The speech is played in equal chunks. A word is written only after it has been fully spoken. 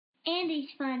Andy's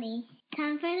funny.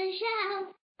 Time for the show.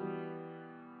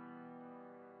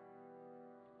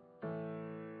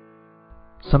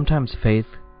 Sometimes faith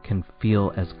can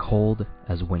feel as cold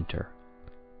as winter,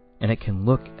 and it can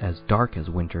look as dark as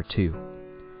winter too.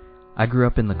 I grew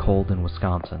up in the cold in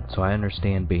Wisconsin, so I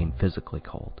understand being physically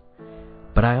cold.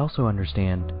 But I also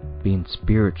understand being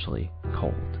spiritually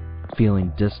cold,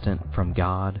 feeling distant from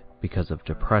God because of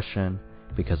depression,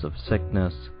 because of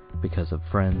sickness, because of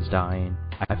friends dying.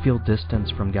 I feel distance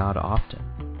from God often,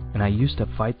 and I used to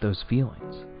fight those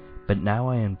feelings, but now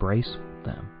I embrace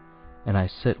them, and I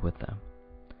sit with them.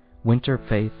 Winter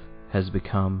Faith has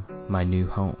become my new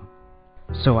home.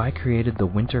 So I created the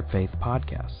Winter Faith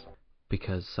podcast,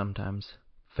 because sometimes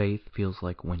faith feels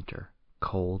like winter,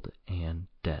 cold and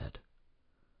dead.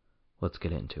 Let's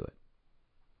get into it.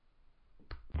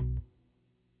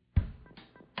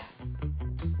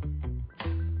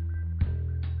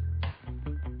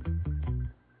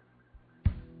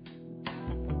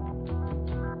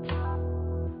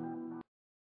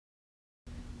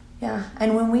 Yeah,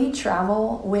 and when we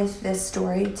travel with this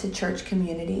story to church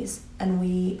communities and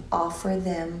we offer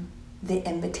them the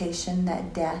invitation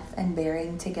that death and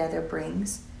burying together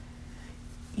brings,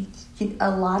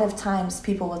 a lot of times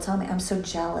people will tell me, I'm so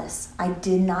jealous. I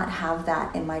did not have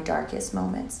that in my darkest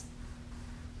moments.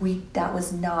 That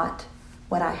was not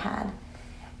what I had.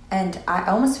 And I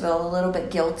almost feel a little bit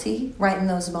guilty right in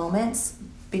those moments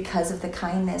because of the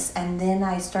kindness. And then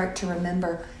I start to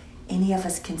remember any of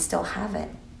us can still have it.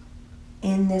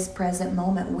 In this present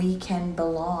moment, we can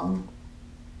belong.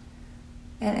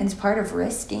 And it's part of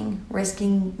risking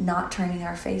not turning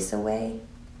our face away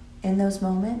in those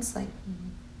moments, like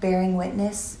bearing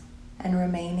witness and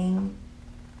remaining.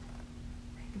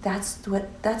 That's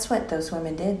what those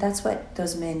women did. That's what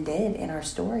those men did in our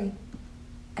story.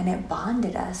 And it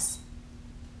bonded us.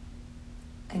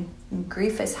 And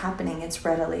grief is happening. It's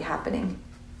readily happening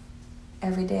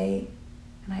every day.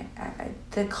 And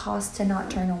the cost to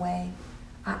not turn away.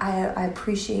 I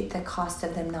appreciate the cost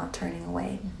of them not turning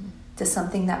away to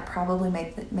something that probably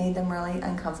made them really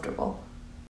uncomfortable.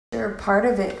 Sure, part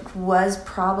of it was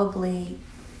probably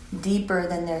deeper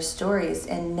than their stories,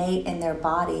 innate in their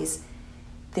bodies.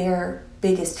 Their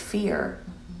biggest fear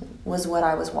was what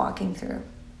I was walking through,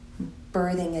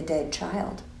 birthing a dead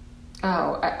child.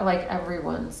 Oh, like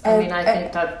everyone's. I mean, I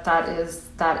think that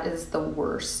is the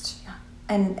worst.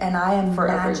 And I imagine for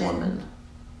every woman.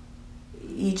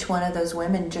 Each one of those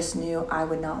women just knew I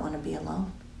would not want to be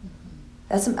alone.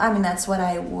 That's what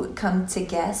I would come to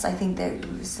guess. I think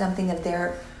there's something of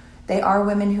they are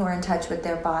women who are in touch with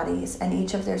their bodies, and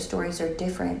each of their stories are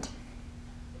different.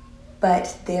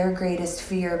 But their greatest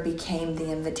fear became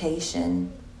the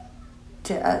invitation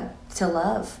to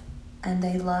love, and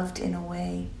they loved in a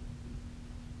way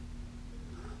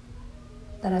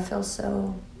that I feel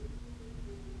so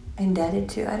indebted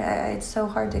to. It's so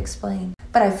hard to explain.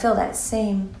 But I feel that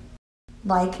same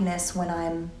likeness when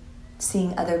I'm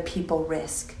seeing other people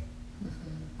risk.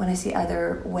 When I see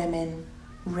other women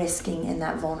risking in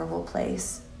that vulnerable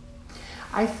place.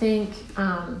 I think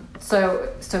so.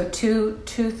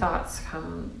 Two thoughts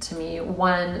come to me.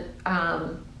 One,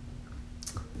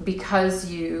 because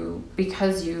you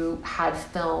had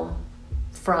film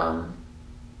from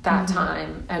that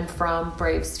time and from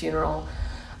Brave's funeral,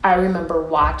 I remember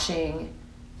watching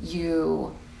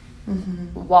you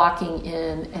walking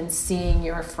in and seeing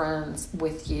your friends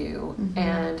with you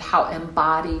and how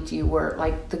embodied you were,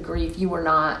 like the grief. You were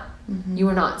not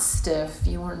stiff.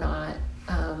 You were not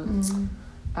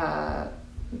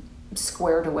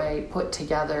squared away, put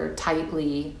together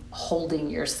tightly, holding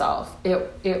yourself.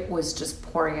 It was just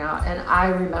pouring out. And I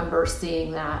remember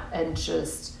seeing that and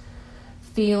just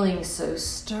feeling so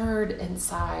stirred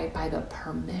inside by the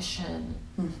permission.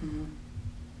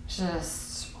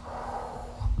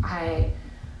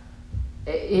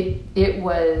 It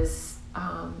was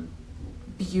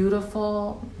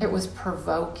beautiful. It was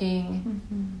provoking.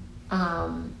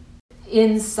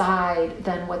 Inside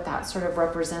then what that sort of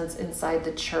represents inside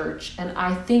the church. And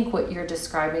I think what you're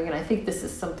describing, and I think this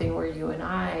is something where you and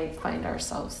I find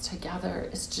ourselves together,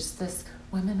 is just this: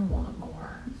 women want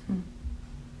more.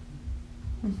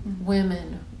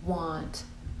 Women want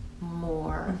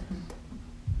more.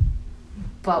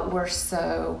 But we're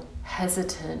so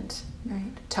hesitant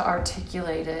to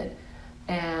articulate it,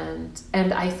 and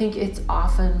I think it's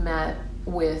often met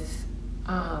with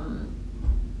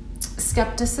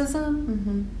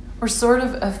skepticism or sort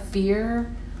of a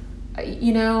fear. I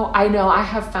know I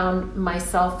have found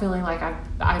myself feeling like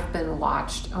I've been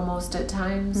watched almost at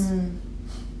times.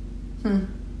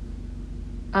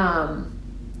 I'm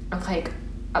like,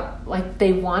 like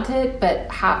they want it, but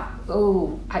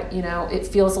it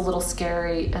feels a little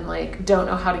scary and like don't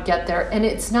know how to get there. And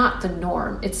it's not the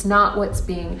norm. It's not what's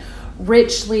being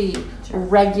richly,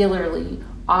 regularly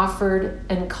offered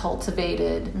and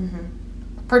cultivated,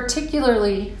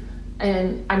 particularly.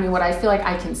 And I mean, what I feel like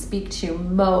I can speak to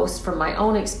most from my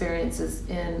own experiences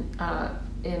in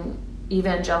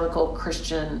evangelical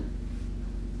Christian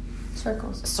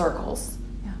circles.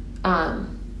 Yeah.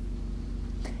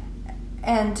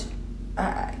 And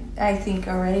I think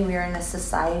already we are in a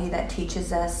society that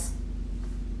teaches us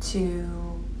to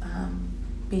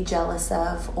be jealous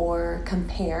of or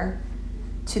compare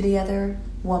to the other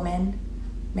woman,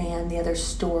 man, the other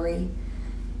story.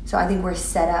 So I think we're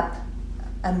set up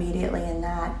immediately in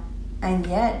that. And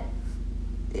yet,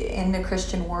 in the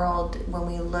Christian world, when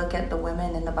we look at the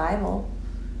women in the Bible,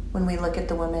 when we look at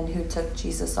the women who took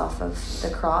Jesus off of the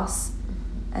cross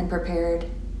and prepared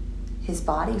his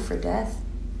body for death,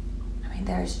 I mean,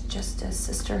 there's just a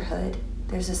sisterhood.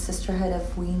 There's a sisterhood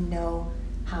of we know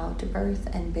how to birth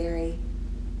and bury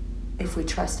if we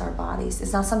trust our bodies.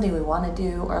 It's not something we want to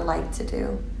do or like to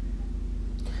do.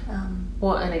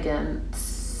 Well, and again,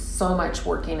 so much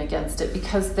working against it,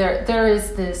 because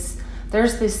there's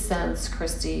this sense,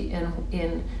 Christy,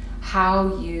 in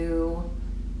how you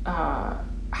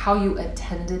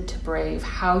attended to Brave,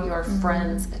 how your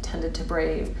friends attended to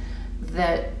Brave,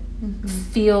 that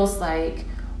feels like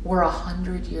we're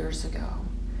 100 years ago.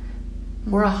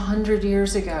 We're 100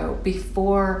 years ago,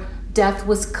 before death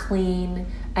was clean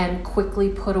and quickly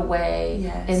put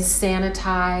away and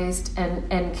sanitized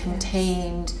and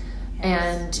contained,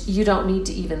 and you don't need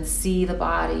to even see the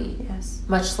body,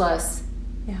 much less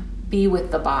be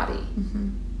with the body,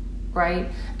 right?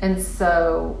 And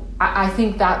so I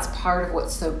think that's part of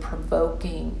what's so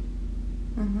provoking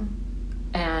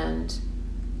and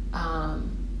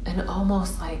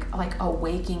almost like a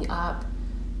waking up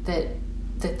that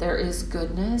there is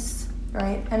goodness,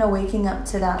 right? And a waking up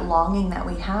to that longing that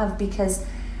we have, because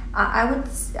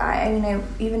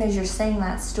even as you're saying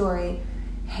that story,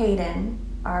 Hayden,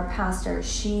 our pastor,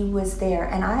 she was there,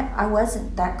 and I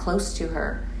wasn't that close to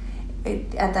her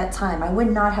at that time. I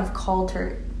would not have called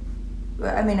her,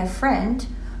 I mean, a friend,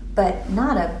 but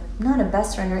not a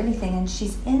best friend or anything. And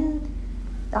she's in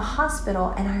the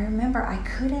hospital, and I remember I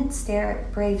couldn't stare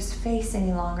at Brave's face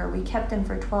any longer. We kept him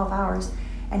for 12 hours,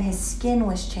 and his skin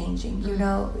was changing. You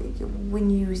know, when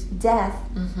death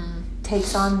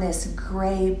takes on this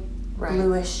gray,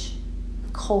 bluish,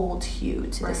 cold hue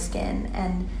to the skin,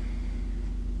 and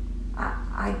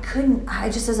I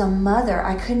just as a mother,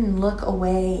 I couldn't look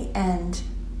away. And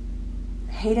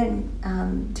Hayden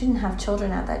didn't have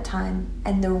children at that time,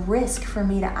 and the risk for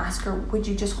me to ask her, would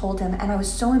you just hold him? And I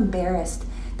was so embarrassed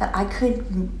that I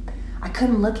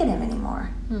couldn't look at him anymore.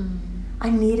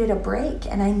 I needed a break,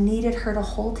 and I needed her to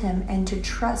hold him and to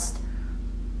trust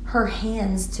her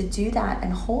hands to do that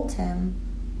and hold him.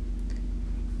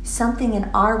 Something in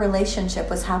our relationship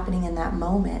was happening in that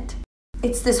moment.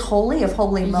 It's this holy of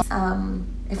holy moments.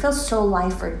 It feels so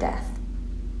life or death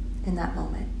in that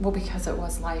moment. Well, because it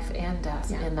was life and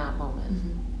death in that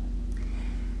moment.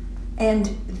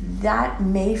 And that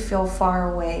may feel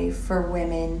far away for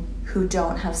women who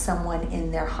don't have someone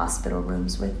in their hospital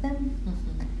rooms with them.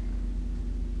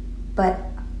 But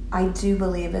I do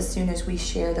believe as soon as we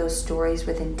share those stories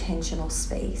with intentional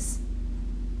space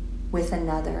with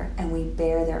another, and we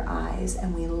bear their eyes,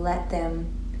 and we let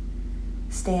them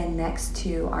stand next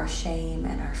to our shame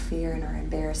and our fear and our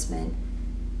embarrassment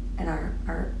and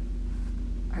our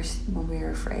when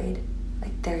we're afraid,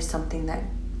 like there's something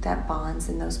that bonds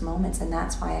in those moments. And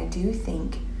that's why I do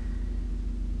think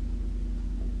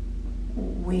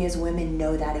we as women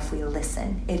know that if we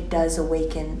listen, it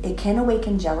can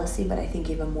awaken jealousy, but I think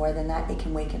even more than that, it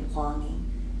can awaken longing.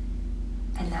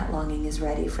 And that longing is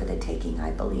ready for the taking,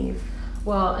 I believe.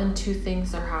 Well, and two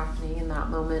things are happening in that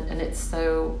moment, and it's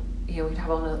so, we'd have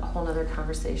a whole other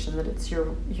conversation that it's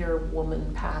your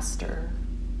woman pastor,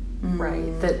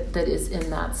 right? That is in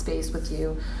that space with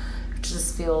you. It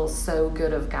just feels so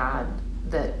good of God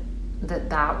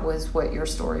that was what your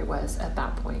story was at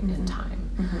that point in time.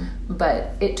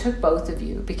 But it took both of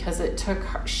you, because it took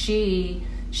her,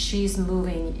 she's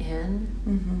moving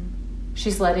in.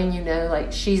 She's letting you know,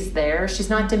 like, she's there. She's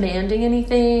not demanding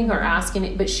anything or asking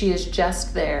it, but she is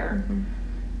just there.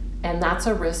 And that's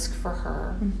a risk for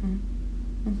her.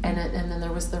 And then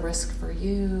there was the risk for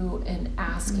you in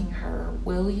asking her,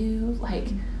 will you? Like,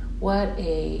 what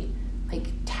a,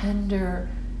 tender,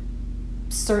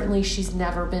 certainly she's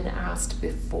never been asked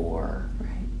before.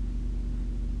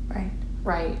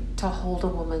 Right. To hold a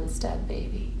woman's dead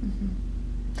baby.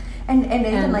 And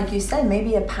even like you said,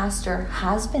 maybe a pastor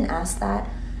has been asked that,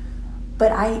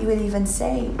 but I would even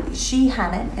say she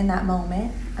hadn't in that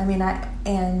moment. I mean,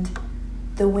 and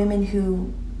the women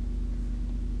who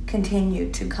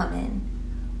continued to come in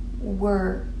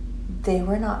were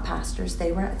not pastors.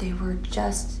 They were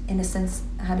just, in a sense,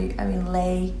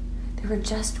 lay. They were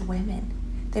just women.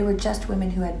 They were just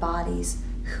women who had bodies,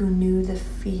 who knew the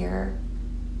fear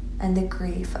and the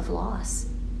grief of loss,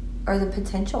 or the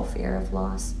potential fear of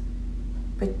loss.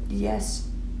 But yes,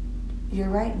 you're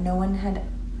right. No one had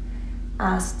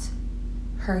asked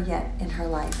her yet in her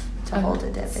life to hold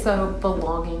a dead baby. So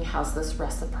belonging has this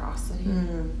reciprocity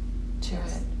to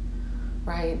it,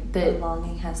 right? That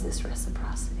belonging has this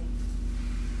reciprocity.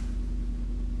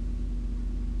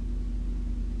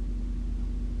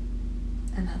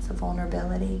 And that's a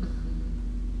vulnerability. Mm-hmm.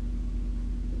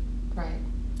 Right.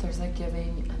 There's a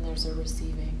giving and there's a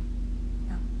receiving.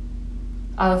 Yeah.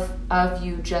 Of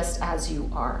you just as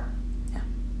you are. Yeah.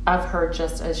 Of her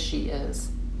just as she is.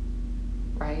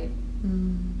 Right?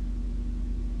 Mm.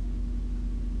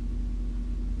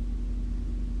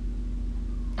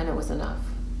 And it was enough.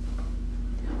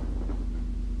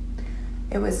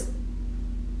 It was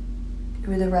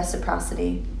the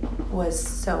reciprocity was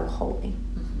so holy.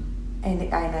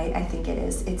 And I think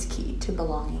it's key to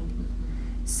belonging.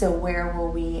 Mm-hmm. So where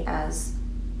will we as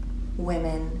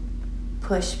women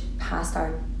push past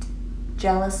our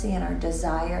jealousy and our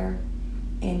desire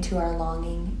into our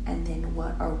longing, and then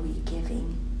what are we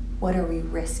giving? What are we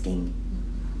risking?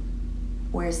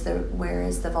 Mm-hmm. Where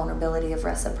is the vulnerability of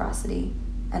reciprocity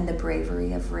and the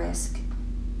bravery of risk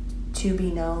to be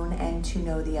known and to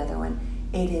know the other one?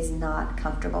 It is not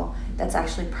comfortable. That's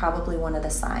actually probably one of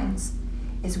the signs,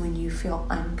 is when you feel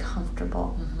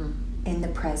uncomfortable in the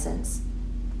presence.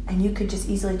 And you could just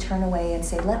easily turn away and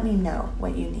say, let me know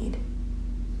what you need.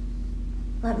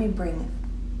 Let me bring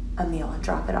a meal and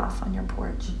drop it off on your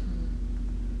porch.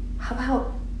 Mm-hmm.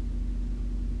 How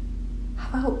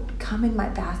about come in my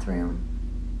bathroom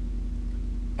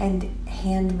and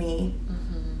hand me,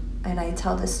 and I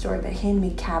tell this story, but hand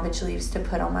me cabbage leaves to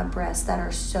put on my breasts that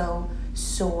are so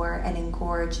sore and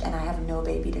engorged, and I have no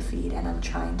baby to feed, and I'm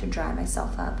trying to dry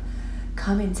myself up.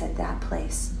 Come into that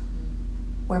place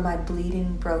where my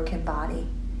bleeding, broken body,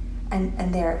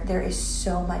 and there is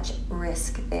so much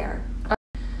risk there.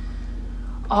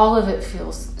 All of it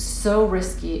feels so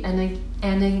risky, and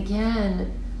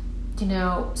again,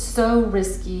 so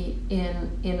risky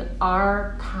in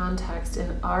our context,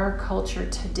 in our culture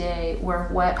today, where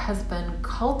what has been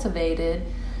cultivated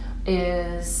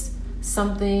is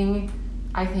something,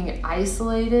 I think,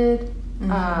 isolated,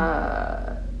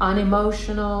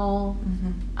 unemotional,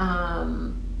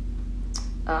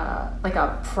 like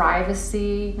a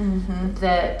privacy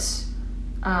that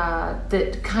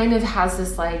kind of has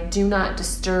this like, do not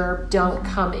disturb, don't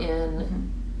come in.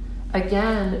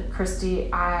 Again, Christy,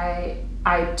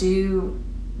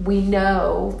 we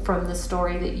know from the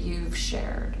story that you've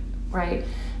shared, right,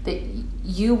 that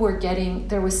you were getting,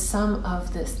 there was some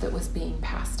of this that was being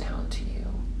passed down to you.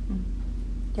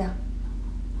 Yeah.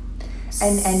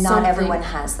 And not everyone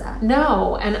has that.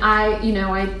 No, and I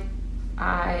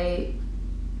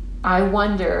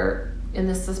wonder, and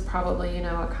this is probably,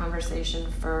 a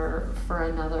conversation for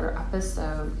another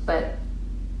episode, but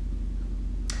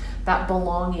that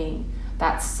belonging,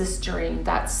 that sistering,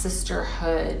 that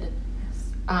sisterhood,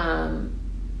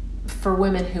 for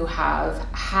women who have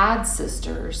had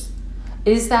sisters,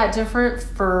 is that different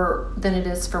than it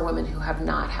is for women who have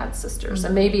not had sisters?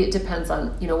 And maybe it depends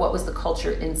on, what was the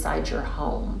culture inside your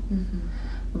home.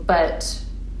 But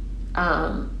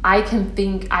I can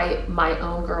think my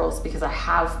own girls, because I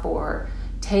have 4,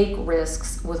 take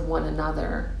risks with one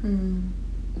another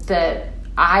that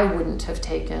I wouldn't have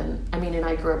taken. And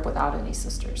I grew up without any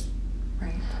sisters.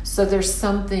 Right. So there's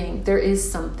something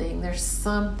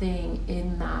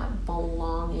in that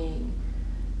belonging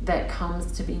that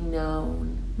comes to be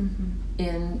known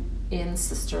in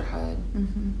sisterhood.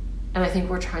 And I think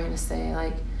we're trying to say,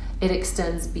 like, it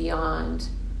extends beyond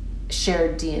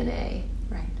shared DNA.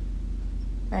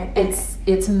 Right.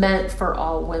 It's meant for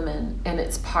all women, and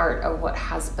it's part of what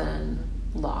has been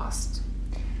lost.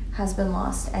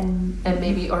 And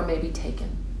maybe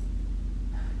taken.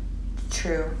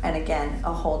 True. And again,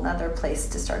 a whole nother place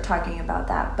to start talking about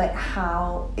that. But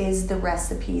how is the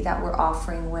recipe that we're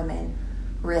offering women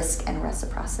risk and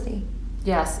reciprocity?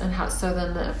 Yes, and how, so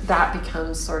then that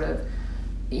becomes sort of,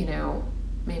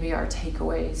 maybe our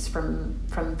takeaways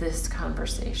from this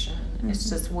conversation. It's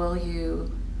just, will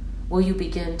you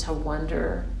begin to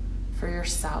wonder for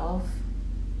yourself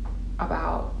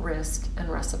about risk and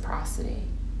reciprocity?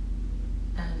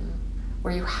 And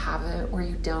where you have it, where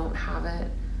you don't have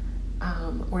it,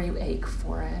 where you ache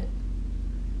for it.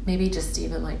 Maybe just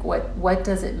even like, what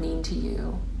does it mean to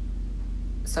you?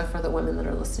 So for the women that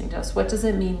are listening to us, what does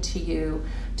it mean to you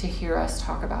to hear us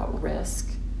talk about risk?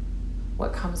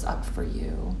 What comes up for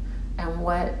you? And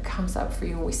what comes up for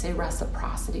you when we say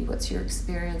reciprocity? What's your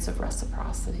experience of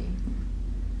reciprocity?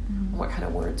 Mm-hmm. What kind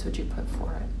of words would you put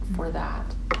for it, for that,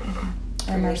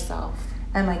 for yourself?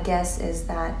 And my guess is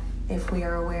that if we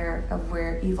are aware of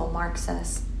where evil marks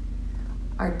us,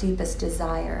 our deepest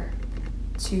desire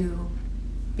to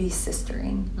be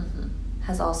sistering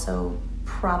has also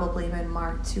probably been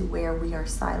marked to where we are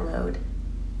siloed.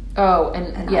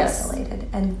 And yes. Isolated.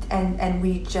 And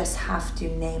we just have to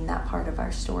name that part of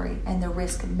our story. And the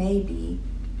risk may be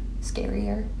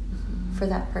scarier for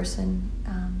that person.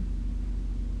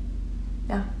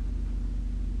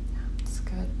 That's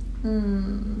good.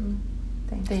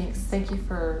 Thanks. Thank you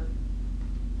for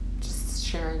just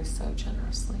sharing so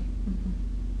generously.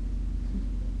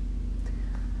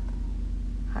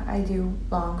 I do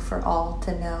long for all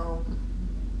to know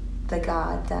the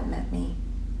God that met me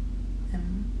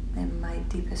in my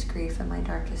deepest grief and my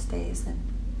darkest days. And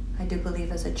I do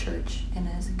believe as a church and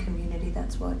as a community,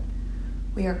 that's what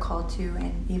we are called to,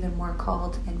 and even more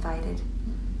called, invited.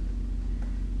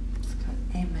 That's good.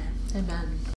 Amen.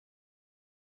 Amen.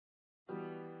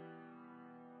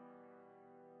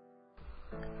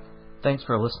 Thanks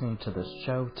for listening to this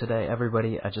show today,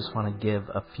 everybody. I just want to give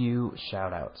a few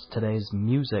shout-outs. Today's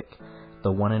music,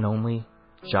 the one and only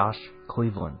Josh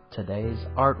Cleveland. Today's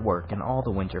artwork and all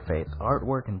the Winter Faith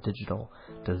artwork and digital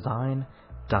design,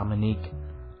 Dominique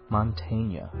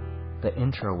Montaigne. The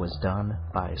intro was done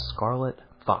by Scarlett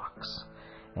Fox.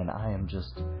 And I am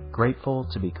just grateful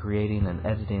to be creating and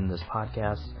editing this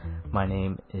podcast. My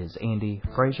name is Andy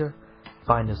Frazier.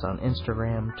 Find us on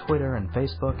Instagram, Twitter, and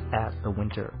Facebook at the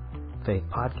Winter Faith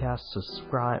Podcast.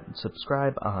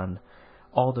 Subscribe on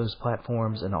all those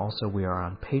platforms, and also we are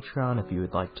on Patreon if you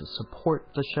would like to support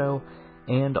the show,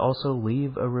 and also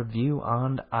leave a review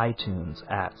on iTunes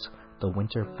at the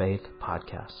Winter Faith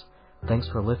Podcast. Thanks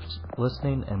for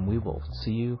listening, and we will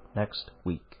see you next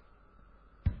week.